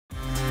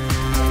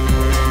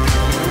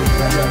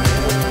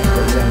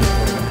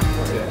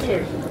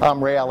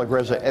I'm Ray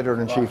Allegrezza,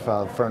 Editor-in-Chief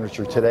of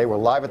Furniture Today. We're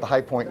live at the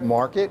High Point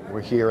Market. We're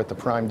here at the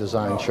Prime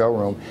Design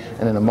Showroom.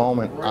 And in a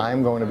moment,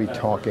 I'm going to be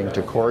talking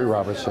to Korie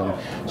Robertson,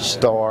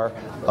 star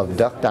of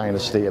Duck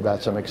Dynasty,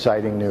 about some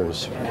exciting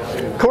news.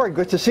 Korie,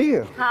 good to see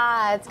you.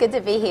 Hi, it's good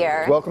to be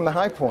here. Welcome to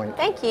High Point.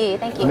 Thank you,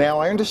 thank you. Now,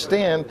 I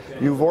understand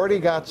you've already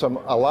got a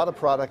lot of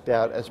product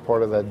out as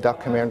part of the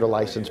Duck Commander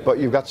license, but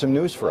you've got some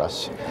news for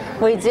us.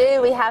 We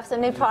do. We have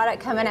some new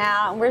product coming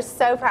out, and we're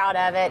so proud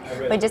of it.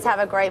 We just have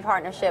a great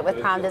partnership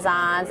with Prime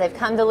Designs. They've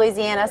come to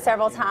Louisiana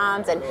several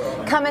times and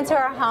come into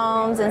our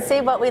homes and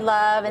see what we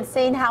love and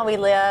seen how we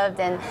lived,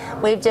 and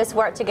we've just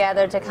worked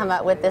together to come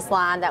up with this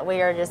line that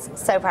we are just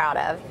so proud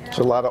of. It's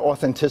a lot of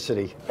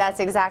authenticity. That's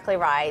exactly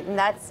right, and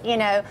that's, you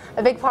know,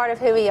 a big part of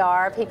who we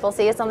are. People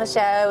see us on the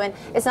show, and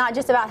it's not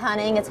just about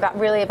hunting, it's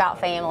really about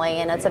family,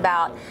 and it's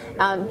about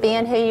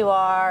being who you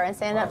are and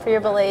standing up for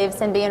your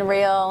beliefs and being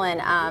real,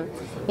 and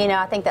you know,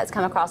 I think that's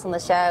come across on the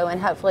show, and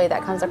hopefully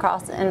that comes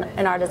across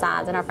in our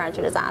designs and our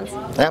furniture designs.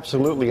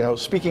 Absolutely. You know,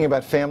 speaking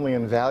about family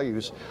and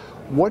values,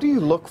 what do you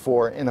look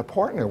for in a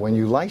partner when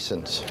you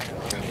license?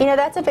 You know,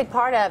 that's a big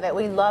part of it.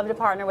 We love to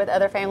partner with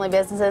other family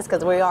businesses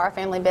because we are a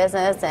family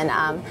business,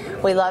 and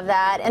we love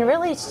that. And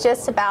really, it's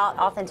just about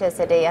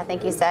authenticity. I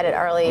think you said it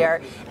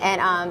earlier.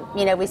 And,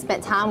 you know, we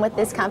spent time with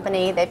this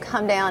company. They've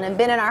come down and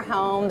been in our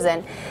homes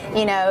and,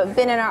 you know,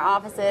 been in our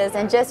offices,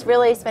 and just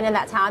really spending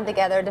that time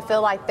together to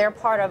feel like they're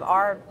part of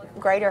our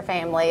greater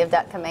family of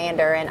Duck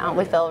Commander, and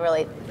we feel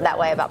really that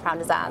way about Prime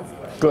Designs.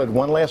 Good.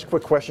 One last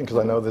quick question, because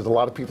I know there's a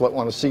lot of people that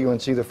want to see you and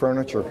see the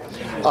furniture.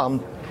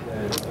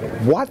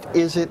 What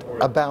is it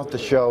about the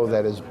show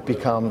that has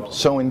become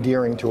so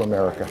endearing to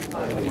America?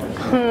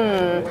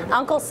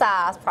 Uncle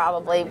Si's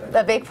probably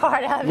a big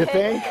part of it. You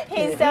think?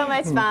 He's so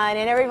much fun,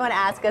 and everyone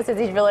asks us, is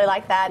he really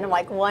like that? And I'm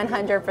like,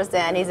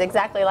 100%. He's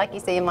exactly like you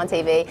see him on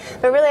TV.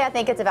 But really, I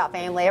think it's about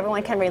family.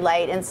 Everyone can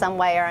relate in some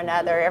way or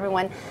another.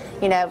 Everyone,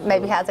 you know,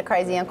 maybe has a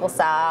crazy Uncle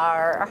Si,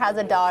 or has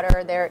a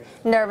daughter. They're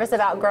nervous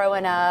about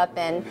growing up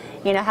and,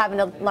 you know, having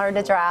to learn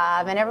to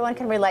drive, and everyone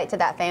can relate to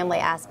that family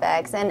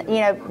aspects. And,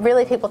 you know,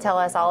 really people tell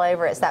us all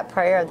over, it's that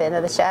prayer at the end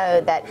of the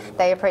show that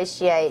they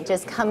appreciate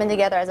just coming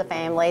together as a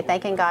family,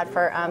 thanking God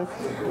for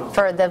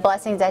the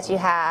blessings that you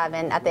have,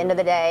 and at the end of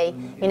the day,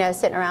 you know,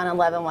 sitting around and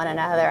loving one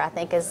another, I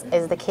think is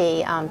the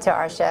key to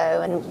our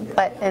show,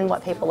 and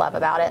what people love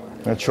about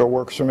it. That sure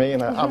works for me,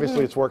 and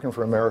obviously it's working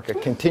for America.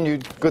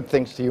 Continued good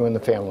things to you and the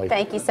family.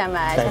 Thank you so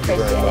much. Thank I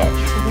appreciate you very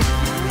much. it.